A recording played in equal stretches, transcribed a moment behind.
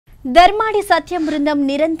ధర్మాడి సత్యం బృందం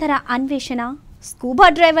నిరంతర అన్వేషణ, స్కూబా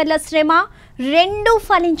డ్రైవర్ల శ్రమ రెండూ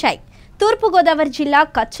ఫలించాయి. తూర్పు గోదావరి జిల్లా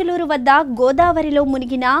కచ్చులూరు వద్ద గోదావరిలో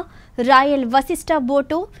మునిగిన రాయల్ వశిష్ట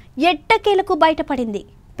బోటు ఎట్టకేలకు బయటపడింది.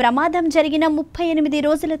 ప్రమాదం జరిగిన 38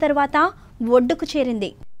 రోజుల తర్వాత ఒడ్డుకు చేరింది.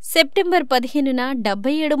 సెప్టెంబర్ 15న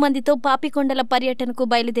 77 మందితో పాపికొండల పర్యటనకు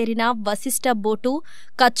బయలుదేరిన వశిష్ట బోటు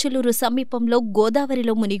కచ్చులూరు సమీపంలో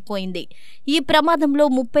గోదావరిలో మునిగిపోయింది. ఈ ప్రమాదంలో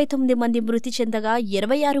 39 మంది మృతి చెందగా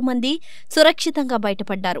 26 మంది సురక్షితంగా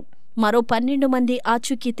బయటపడ్డారు. మరో 12 మంది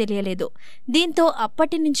ఆచూకీ తెలియలేదు. దీంతో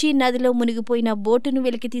అప్పటి నుంచి నదిలో మునిగిపోయిన బోటును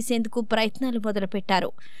వెలికితీసేందుకు ప్రయత్నాలు మొదలుపెట్టారు.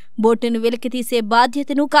 బోటును వెలికితీసే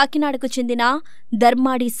బాధ్యతను కాకినాడకు చెందిన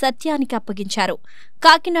ధర్మాడి సత్యానికి అప్పగించారు.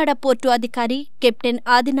 కాకినాడ పోర్టు అధికారి కెప్టెన్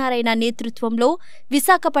ఆదినారాయణ నేతృత్వంలో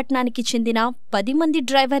విశాఖపట్నానికి చెందిన 10 మంది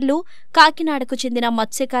డ్రైవర్లు, కాకినాడకు చెందిన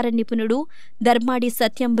మత్స్యకార నిపుణుడు ధర్మాడి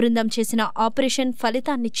సత్యం బృందం చేసిన ఆపరేషన్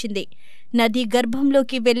ఫలితాన్నిచ్చింది. నది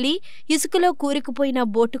గర్భంలోకి వెళ్లి ఇసుకలో కూరుకుపోయిన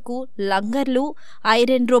బోటుకు లంగర్లు,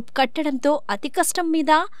 ఐరన్ రోప్ కట్టడంతో అతి కష్టం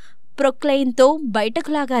మీద ప్రొక్లైన్తో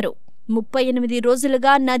బయటకు లాగారు. 38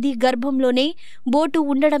 రోజులుగా నది గర్భంలోనే బోటు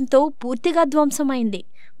ఉండడంతో పూర్తిగా ధ్వంసమైంది.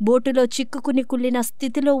 బోటులో చిక్కుకుని కుళ్ళిన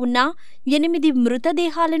స్థితిలో ఉన్న 8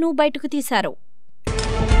 మృతదేహాలను బయటకు తీశారు.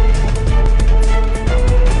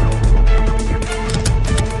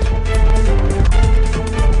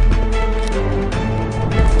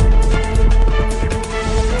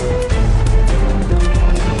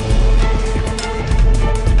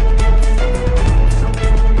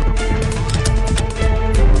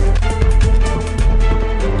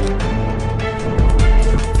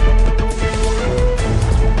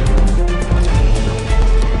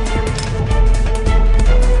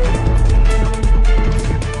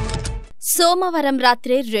 సోమవారం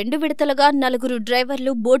రాత్రే 2 విడతలుగా 4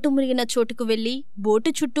 డ్రైవర్లు బోటు మునిగిన చోటుకు వెళ్లి బోటు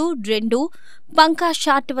చుట్టూ 2 పంకా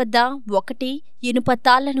షాట్ వద్ద 1 ఇనుప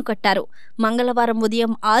తాళ్లను కట్టారు. మంగళవారం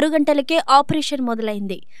ఉదయం 6 గంటలకే ఆపరేషన్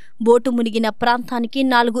మొదలైంది. బోటు మునిగిన ప్రాంతానికి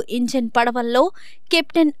 4 ఇంజన్ పడవల్లో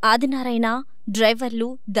కెప్టెన్ ఆదినారాయణ, డ్రైవర్లు,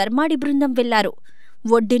 ధర్మాడి బృందం వెళ్లారు.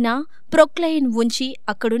 ఒడ్డున ప్రొక్లైన్ ఉంచి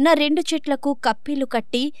అక్కడున్న 2 చెట్లకు కప్పీలు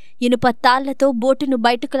కట్టి ఇనుప తాళ్లతో బోటును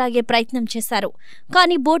బయటకు లాగే ప్రయత్నం చేశారు.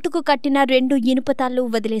 కానీ బోటుకు కట్టిన 2 ఇనుప తాళ్లు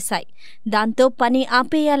వదిలేశాయి. దాంతో పని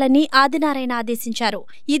ఆపేయాలని ఆదినారాయణ ఆదేశించారు.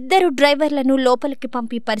 2 డ్రైవర్లను లోపలికి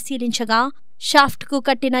పంపి పరిశీలించగా షాఫ్ట్కు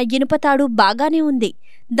కట్టిన ఇనుపతాడు బాగానే ఉంది.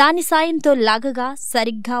 దాని సాయంతో లాగగా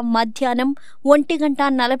సరిగ్గా మధ్యాహ్నం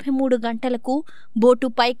 1:43 గంటలకు బోటు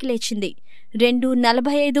పైకి లేచింది.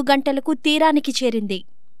 2:45 గంటలకు తీరానికి చేరింది.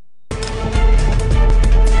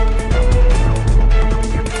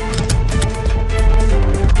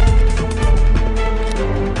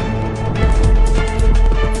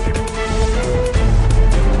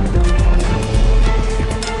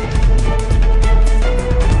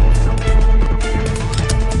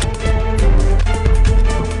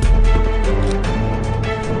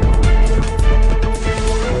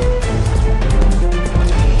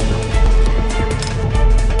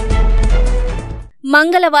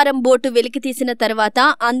 మంగళవారం బోటు వెలికితీసిన తర్వాత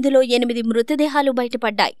అందులో 8 మృతదేహాలు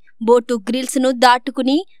బయటపడ్డాయి. బోటు గ్రిల్స్ను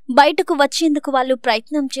దాటుకుని బయటకు వచ్చేందుకు వాళ్లు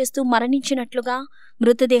ప్రయత్నం చేస్తూ మరణించినట్లుగా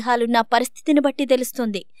మృతదేహాలున్న పరిస్థితిని బట్టి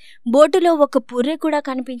తెలుస్తోంది. బోటులో ఒక పుర్రె కూడా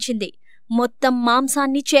కనిపించింది. మొత్తం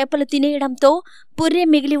మాంసాన్ని చేపలు తినేయడంతో పుర్రె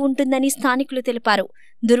మిగిలి ఉంటుందని స్థానికులు తెలిపారు.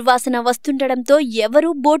 దుర్వాసన వస్తుండడంతో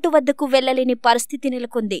ఎవరూ బోటు వద్దకు వెళ్లలేని పరిస్థితి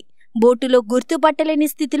నెలకొంది. బోటులో గుర్తుపట్టలేని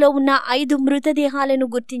స్థితిలో ఉన్న 5 మృతదేహాలను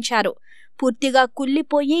గుర్తించారు. పూర్తిగా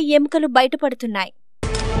కుళ్లిపోయి ఎముకలు బయటపడుతున్నాయి.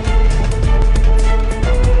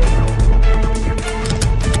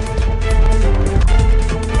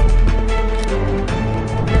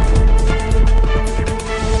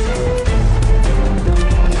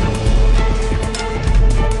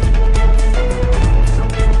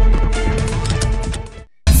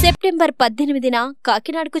 సెప్టెంబర్ 18న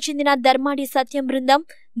కాకినాడకు చెందిన ధర్మాడి సత్యం బృందం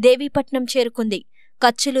దేవీపట్నం చేరుకుంది.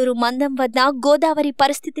 కచ్చులూరు మందం వద్ద గోదావరి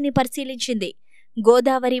పరిస్థితిని పరిశీలించింది.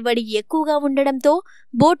 గోదావరి వడి ఎక్కువగా ఉండడంతో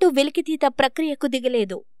బోటు వెలికితీత ప్రక్రియకు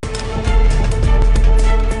దిగలేదు.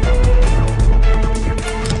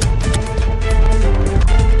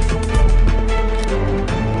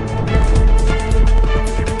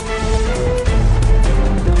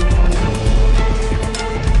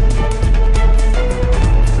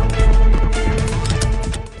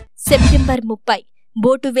 సెప్టెంబర్ 30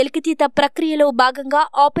 బోటు వెలికితీత ప్రక్రియలో భాగంగా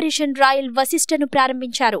ఆపరేషన్ రాయల్ వశిష్ఠను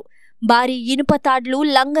ప్రారంభించారు. భారీ ఇనుప తాడ్లు,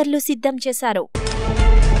 లంగర్లు సిద్ధం చేశారు.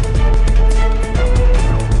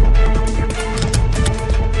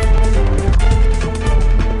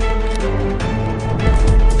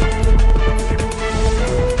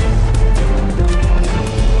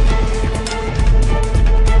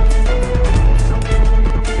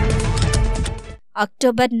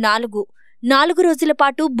 అక్టోబర్ 4 రోజుల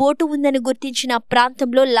పాటు బోటు ఉందని గుర్తించిన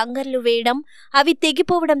ప్రాంతంలో లంగర్లు వేయడం, అవి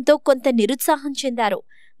తెగిపోవడంతో కొంత నిరుత్సాహం చెందారు.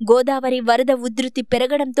 గోదావరి వరద ఉధృతి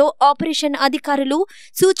పెరగడంతో ఆపరేషన్ అధికారులు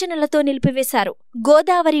సూచనలతో నిలిపివేశారు.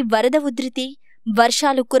 గోదావరి వరద ఉధృతి,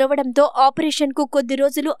 వర్షాలు కురవడంతో ఆపరేషన్కు కొద్ది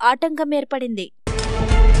రోజులు ఆటంకం ఏర్పడింది.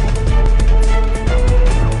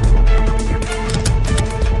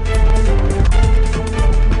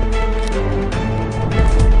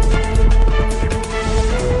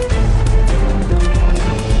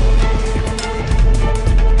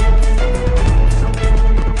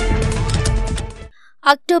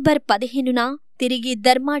 అక్టోబర్ 15న తిరిగి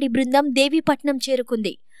ధర్మాడి బృందం దేవీపట్నం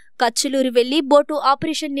చేరుకుంది. కచ్చులూరు వెళ్లి బోటు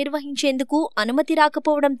ఆపరేషన్ నిర్వహించేందుకు అనుమతి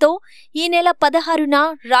రాకపోవడంతో ఈ నెల 16న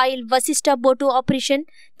రాయల్ వశిష్ట బోటు ఆపరేషన్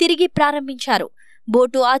తిరిగి ప్రారంభించారు.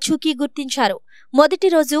 బోటు ఆచూకీ గుర్తించారు. మొదటి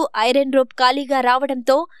రోజు ఐరన్ రోప్ ఖాళీగా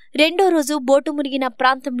రావడంతో రెండో రోజు బోటు మునిగిన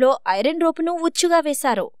ప్రాంతంలో ఐరన్ రోపును ఉచ్చుగా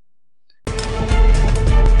వేశారు.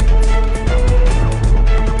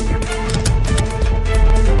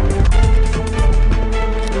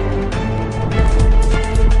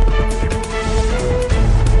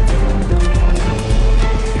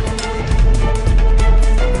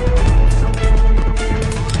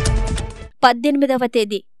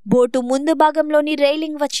 తేదీ బోటు ముందు భాగంలోని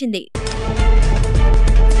రైలింగ్ వచ్చింది.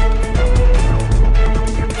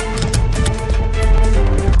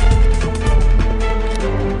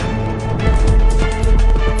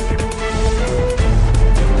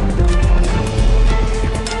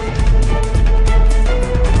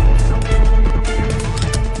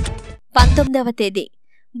 తేదీ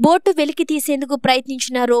బోటు వెలికి తీసేందుకు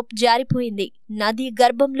ప్రయత్నించిన రోప్ జారిపోయింది. నది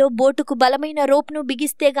గర్భంలో బోటుకు బలమైన రోప్ను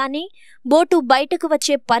బిగిస్తే గాని బోటు బయటకు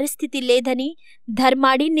వచ్చే పరిస్థితి లేదని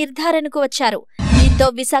ధర్మాడి నిర్ధారణకు వచ్చారు. దీంతో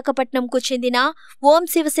విశాఖపట్నంకు చెందిన ఓం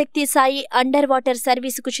శివశక్తి సాయి అండర్ వాటర్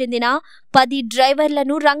సర్వీసుకు చెందిన 10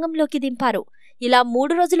 డ్రైవర్లను రంగంలోకి దింపారు. ఇలా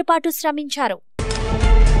 3 రోజుల పాటు శ్రమించారు.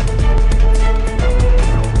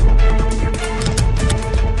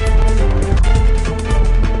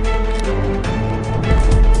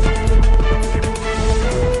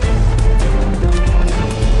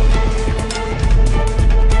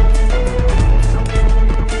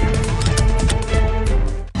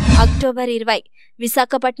 అక్టోబర్ 20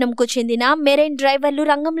 విశాఖపట్నంకు చెందిన మెరైన్ డ్రైవర్లు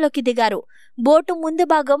రంగంలోకి దిగారు. బోటు ముందు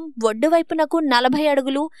భాగం ఒడ్డు వైపునకు 40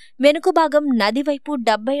 అడుగులు, వెనుక భాగం నది వైపు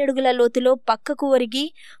 70 అడుగుల లోతులో పక్కకు ఒరిగి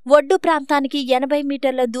ఒడ్డు ప్రాంతానికి 80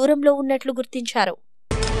 మీటర్ల దూరంలో ఉన్నట్లు గుర్తించారు.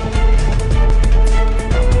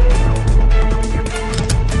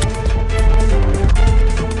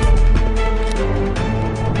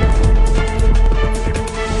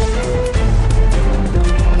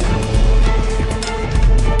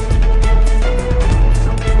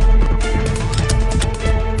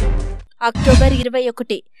 అక్టోబర్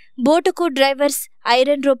 21 బోటుకు డ్రైవర్స్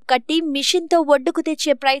ఐరన్ రోప్ కట్టి మిషన్తో ఒడ్డుకు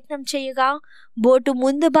తెచ్చే ప్రయత్నం చేయగా బోటు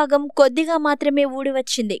ముందు భాగం కొద్దిగా మాత్రమే ఊడి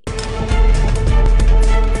వచ్చింది.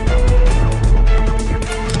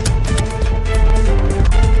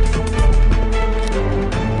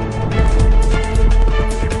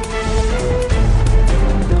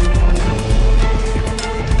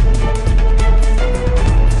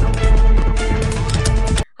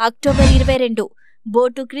 అక్టోబర్ 22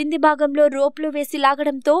 బోటు క్రింది భాగంలో రోప్లు వేసి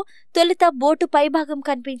లాగడంతో తొలుత బోటు పైభాగం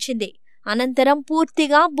కనిపించింది. అనంతరం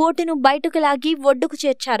పూర్తిగా బోటును బయటకు లాగి ఒడ్డుకు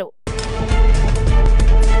చేర్చారు.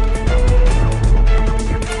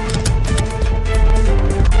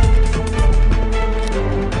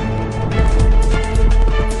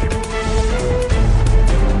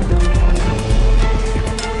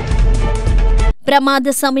 ప్రమాద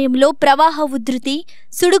సమయంలో ప్రవాహ ఉధృతి,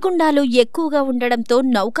 సుడిగుండాలు ఎక్కువగా ఉండడంతో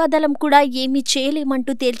నౌకాదళం కూడా ఏమీ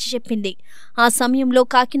చేయలేమంటూ తేల్చి చెప్పింది. ఆ సమయంలో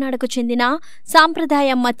కాకినాడకు చెందిన సాంప్రదాయ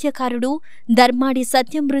మత్స్యకారుడు ధర్మాడి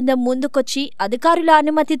సత్యం బృందం ముందుకొచ్చి అధికారుల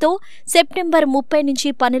అనుమతితో సెప్టెంబర్ 30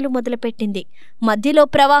 నుంచి పనులు మొదలుపెట్టింది. మధ్యలో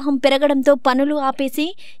ప్రవాహం పెరగడంతో పనులు ఆపేసి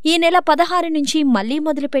ఈ నెల 16 నుంచి మళ్లీ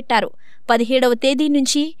మొదలుపెట్టారు. 17వ తేదీ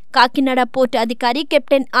నుంచి కాకినాడ పోర్టు అధికారి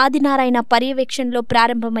కెప్టెన్ ఆదినారాయణ పర్యవేక్షణలో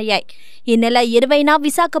ప్రారంభమయ్యాయి. ఈ నెల 20న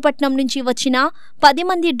విశాఖపట్నం నుంచి వచ్చిన 10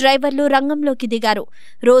 మంది డ్రైవర్లు రంగంలోకి దిగారు.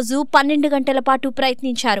 రోజు 12 గంటల పాటు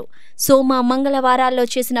ప్రయత్నించారు. సోమ, మంగళవారాల్లో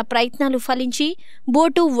చేసిన ప్రయత్నాలు ఫలించి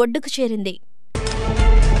బోటు ఒడ్డుకు చేరింది.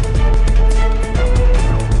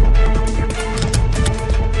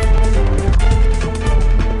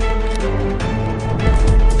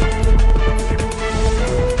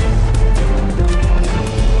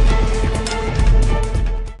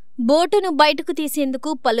 బోటును బయటకు తీసేందుకు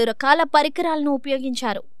పలు రకాల పరికరాలను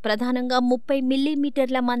ఉపయోగించారు. ప్రధానంగా 30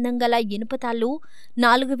 మిల్లీమీటర్ల మందం గల ఇనుప తాళ్లు,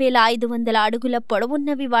 4500 అడుగుల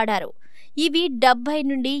పొడవున్నవి వాడారు. ఇవి 70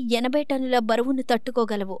 నుండి 80 టన్నుల బరువును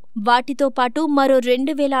తట్టుకోగలవు. వాటితో పాటు మరో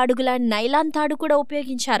 2000 అడుగుల నైలాన్ తాడు కూడా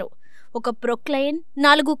ఉపయోగించారు. ఒక ప్రొక్లైన్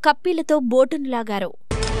 4 కప్పీలతో బోటును లాగారు.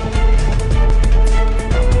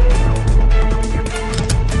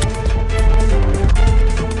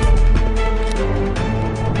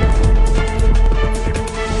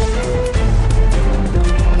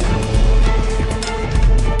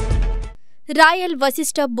 Royal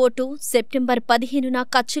Vashishtha boat September 15న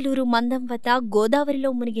Kachchuluru మందం వద్ద గోదావరిలో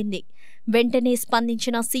మునిగింది. వెంటనే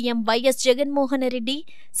స్పందించిన సీఎం వైఎస్ జగన్మోహన్ రెడ్డి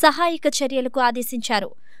సహాయక చర్యలకు ఆదేశించారు.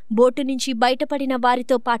 బోటు నుంచి బయటపడిన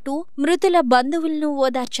వారితో పాటు మృతుల బంధువులను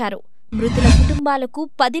ఓదార్చారు. మృతుల కుటుంబాలకు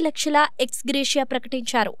 10 లక్షల ఎక్స్గ్రేషియా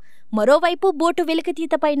ప్రకటించారు. మరోవైపు బోటు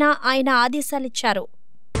వెలికితీతపైన ఆయన ఆదేశాలిచ్చారు.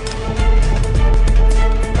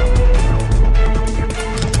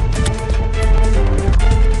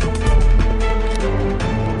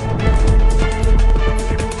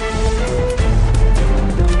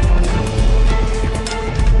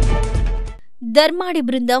 ధర్మాడి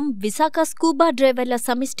బృందం విశాఖ స్కూబా డ్రైవర్ల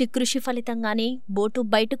సమిష్టి కృషి ఫలితంగానే బోటు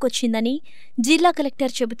బయటకొచ్చిందని జిల్లా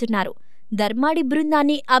కలెక్టర్ చెబుతున్నారు. ధర్మాడి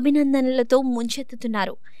బృందాన్ని అభినందనలతో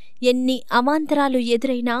ముంచెత్తుతున్నారు. ఎన్ని అవాంతరాలు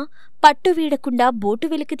ఎదురైనా పట్టువీడకుండా బోటు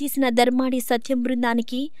వెలికితీసిన ధర్మాడి సత్యం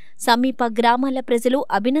బృందానికి సమీప గ్రామాల ప్రజలు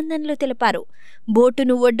అభినందనలు తెలిపారు.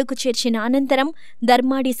 బోటును ఒడ్డుకు చేర్చిన అనంతరం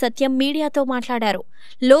ధర్మాడి సత్యం మీడియాతో మాట్లాడారు.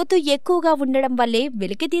 లోతు ఎక్కువగా ఉండడం వల్లే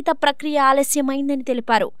వెలికితీత ప్రక్రియ ఆలస్యమైందని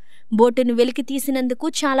తెలిపారు. బోటును వెలికితీసినందుకు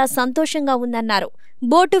చాలా సంతోషంగా ఉందన్నారు.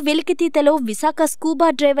 బోటు వెలికితీతలో విశాఖ స్కూబా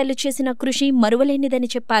డ్రైవర్లు చేసిన కృషి మరువలేనిదని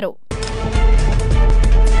చెప్పారు.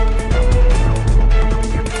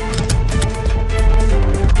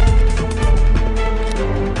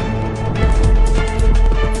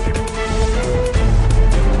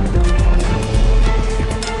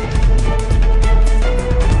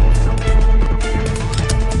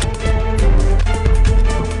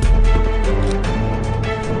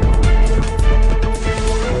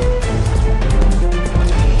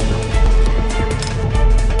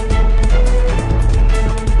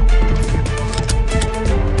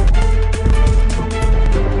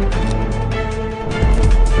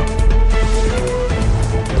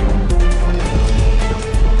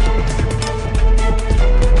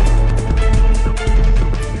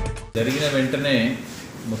 జరిగిన వెంటనే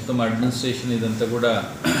మొత్తం అడ్మినిస్ట్రేషన్ ఇదంతా కూడా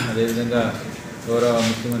అదేవిధంగా గౌరవ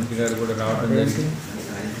ముఖ్యమంత్రి గారు కూడా రావడం జరిగింది.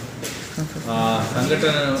 ఆ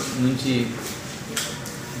సంఘటన నుంచి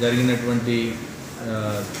జరిగినటువంటి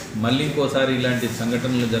మళ్ళీ ఇంకోసారి ఇలాంటి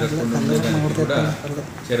సంఘటనలు జరగకుండా ఉండడానికి కూడా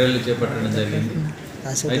చర్యలు చేపట్టడం జరిగింది.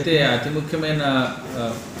 అయితే అతి ముఖ్యమైన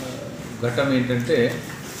ఘట్టం ఏంటంటే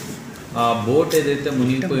ఆ బోట్ ఏదైతే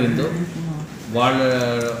మునిగిపోయిందో వాళ్ళ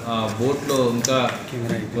ఆ బోట్లో ఇంకా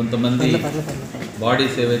కొంతమంది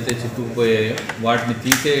బాడీస్ ఏవైతే చిక్కుకుపోయాయో వాటిని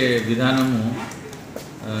తీసే విధానము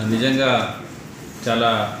నిజంగా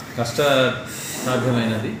చాలా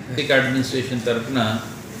కష్టసాధ్యమైనది. అడ్మినిస్ట్రేషన్ తరఫున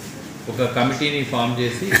ఒక కమిటీని ఫామ్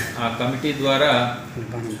చేసి ఆ కమిటీ ద్వారా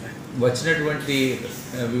వచ్చినటువంటి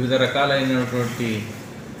వివిధ రకాలైనటువంటి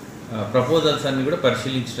ప్రపోజల్స్ అన్ని కూడా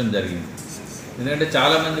పరిశీలించడం జరిగింది. ఎందుకంటే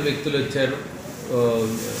చాలామంది వ్యక్తులు వచ్చారు.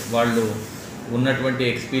 వాళ్ళు ఉన్నటువంటి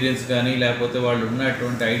ఎక్స్పీరియన్స్ కానీ లేకపోతే వాళ్ళు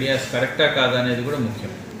ఉన్నటువంటి ఐడియాస్ కరెక్టా కాదా అనేది కూడా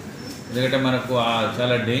ముఖ్యం. ఎందుకంటే మనకు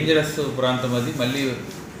చాలా డేంజరస్ ప్రాంతం అది. మళ్ళీ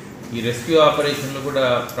ఈ రెస్క్యూ ఆపరేషన్లో కూడా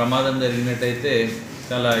ప్రమాదం జరిగినట్టయితే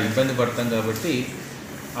చాలా ఇబ్బంది పడతాం. కాబట్టి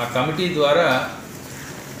ఆ కమిటీ ద్వారా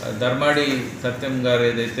ధర్మాడి సత్యం గారు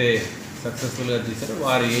ఏదైతే సక్సెస్ఫుల్గా చేశారో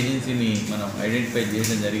వారి ఏజెన్సీని మనం ఐడెంటిఫై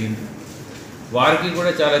చేయడం జరిగింది. వారికి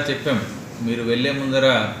కూడా చాలా చెప్పాం, మీరు వెళ్ళే ముందర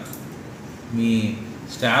మీ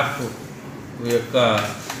స్టాఫ్ యొక్క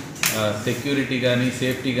సెక్యూరిటీ కానీ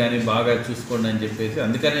సేఫ్టీ కానీ బాగా చూసుకోండి అని చెప్పేసి.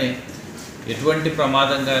 అందుకనే ఎటువంటి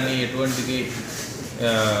ప్రమాదం కానీ ఎటువంటి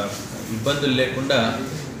ఇబ్బందులు లేకుండా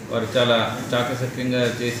వారు చాలా చాకచక్యంగా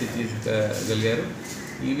చేసి తీసుకెళ్ళగలిగారు.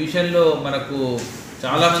 ఈ విషయంలో మనకు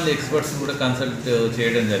చాలామంది ఎక్స్పర్ట్స్ని కూడా కన్సల్ట్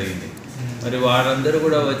చేయడం జరిగింది. మరి వారందరూ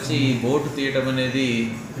కూడా వచ్చి బోటు తీయడం అనేది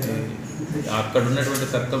అక్కడ ఉన్నటువంటి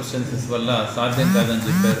సర్కమ్స్టెన్సెస్ వల్ల సాధ్యం కాదని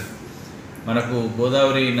చెప్పారు. మనకు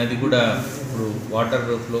గోదావరి నది కూడా ఇప్పుడు వాటర్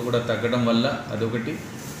ఫ్లో కూడా తగ్గడం వల్ల అదొకటి.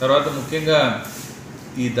 తర్వాత ముఖ్యంగా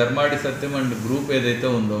ఈ ధర్మాడి సత్యం అండ్ గ్రూప్ ఏదైతే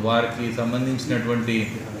ఉందో వారికి సంబంధించినటువంటి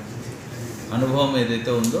అనుభవం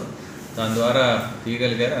ఏదైతే ఉందో దాని ద్వారా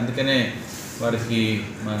తీయగలిగారు. అందుకనే వారికి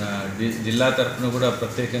మన జిల్లా తరఫున కూడా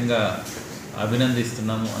ప్రత్యేకంగా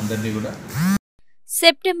అభినందిస్తున్నాము అందరినీ కూడా.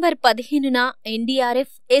 సెప్టెంబర్ 15న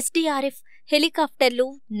ఎన్డీఆర్ఎఫ్, ఎస్డీఆర్ఎఫ్ హెలికాప్టర్లు,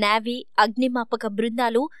 నేవీ, అగ్నిమాపక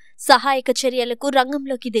బృందాలు సహాయక చర్యలకు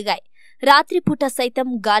రంగంలోకి దిగాయి. రాత్రిపూట సైతం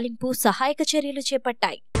గాలింపు, సహాయక చర్యలు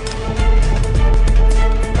చేపట్టాయి.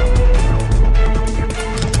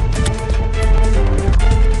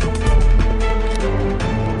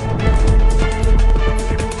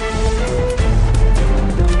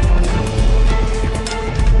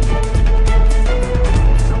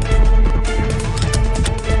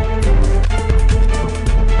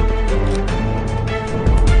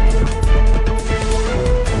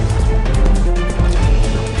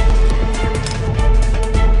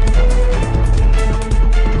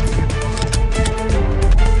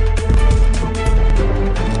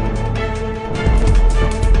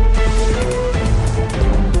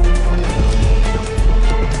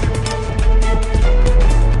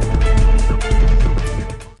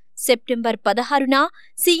 September 16న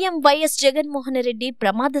CM YS Jaganmohan Reddy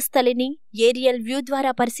ప్రమాద స్థలిని ఏరియల్ వ్యూ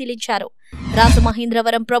ద్వారా పరిశీలించారు.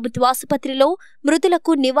 రాజమహేంద్రవరం ప్రభుత్వ ఆసుపత్రిలో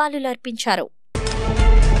మృతులకు నివాళులర్పించారు.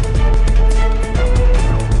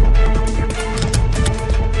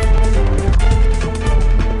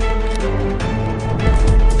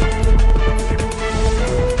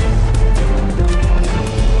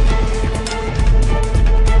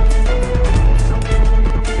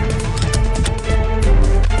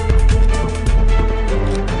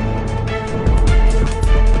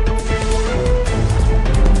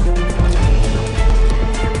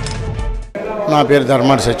 నా పేరు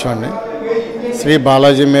ధర్మాడి సత్యం అండి. శ్రీ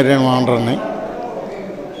బాలాజీ మేరియన్ ఓనర్ని.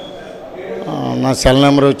 నా సెల్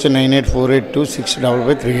నెంబర్ వచ్చి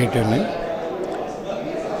 9848265538 అండి.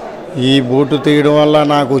 ఈ బోటు తీయడం వల్ల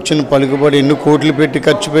నాకు వచ్చిన పలుకుబడి ఎన్ని కోట్లు పెట్టి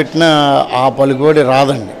ఖర్చు పెట్టినా ఆ పలుకుబడి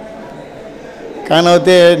రాదండి. కానీ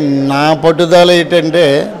అయితే నా పట్టుదల ఏంటంటే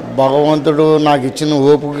భగవంతుడు నాకు ఇచ్చిన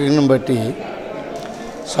ఓపికను బట్టి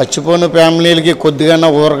చచ్చిపోయిన ఫ్యామిలీలకి కొద్దిగా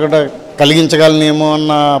ఊరకట కలిగించగలనేమో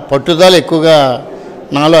అన్న పట్టుదల ఎక్కువగా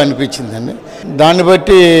నాలో అనిపించిందండి. దాన్ని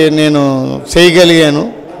బట్టి నేను చేయగలిగాను.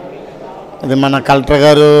 అది మన కలెక్టర్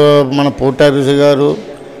గారు, మన పోర్ట్ ఆఫీసర్ గారు,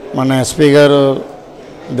 మన ఎస్పీ గారు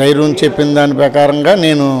ధైర్యం చెప్పిన దాని ప్రకారంగా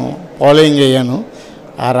నేను ఫాలోయింగ్ అయ్యాను.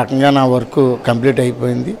 ఆ రకంగా నా వర్క్ కంప్లీట్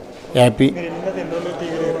అయిపోయింది. హ్యాపీ.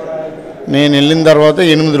 నేను వెళ్ళిన తర్వాత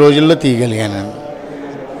 8 రోజుల్లో తీయగలిగాను.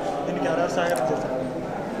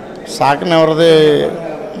 సాకన ఎవరిది?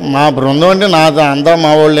 మా బృందం అంటే అంతా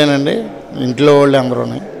మా వాళ్ళేనండి. ఇంట్లో వాళ్ళే అందరూ.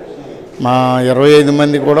 మా 25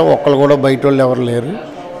 మంది కూడా ఒక్కరు కూడా బయట వాళ్ళు ఎవరు లేరు.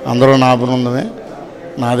 అందరూ నా బృందమే,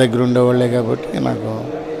 నా దగ్గర ఉండేవాళ్ళే. కాబట్టి నాకు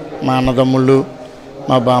మా అన్నదమ్ముళ్ళు,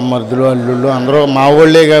 మా బామ్మర్దులు, అల్లుళ్ళు అందరూ మా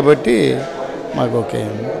వాళ్ళే కాబట్టి మాకు ఓకే.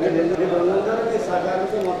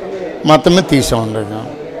 మొత్తం మీద తీసామండి.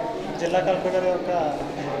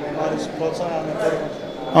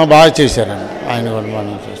 బాగా చేశారండి. ఆయన కూడా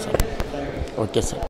బాగా చేశారు. Okay sir.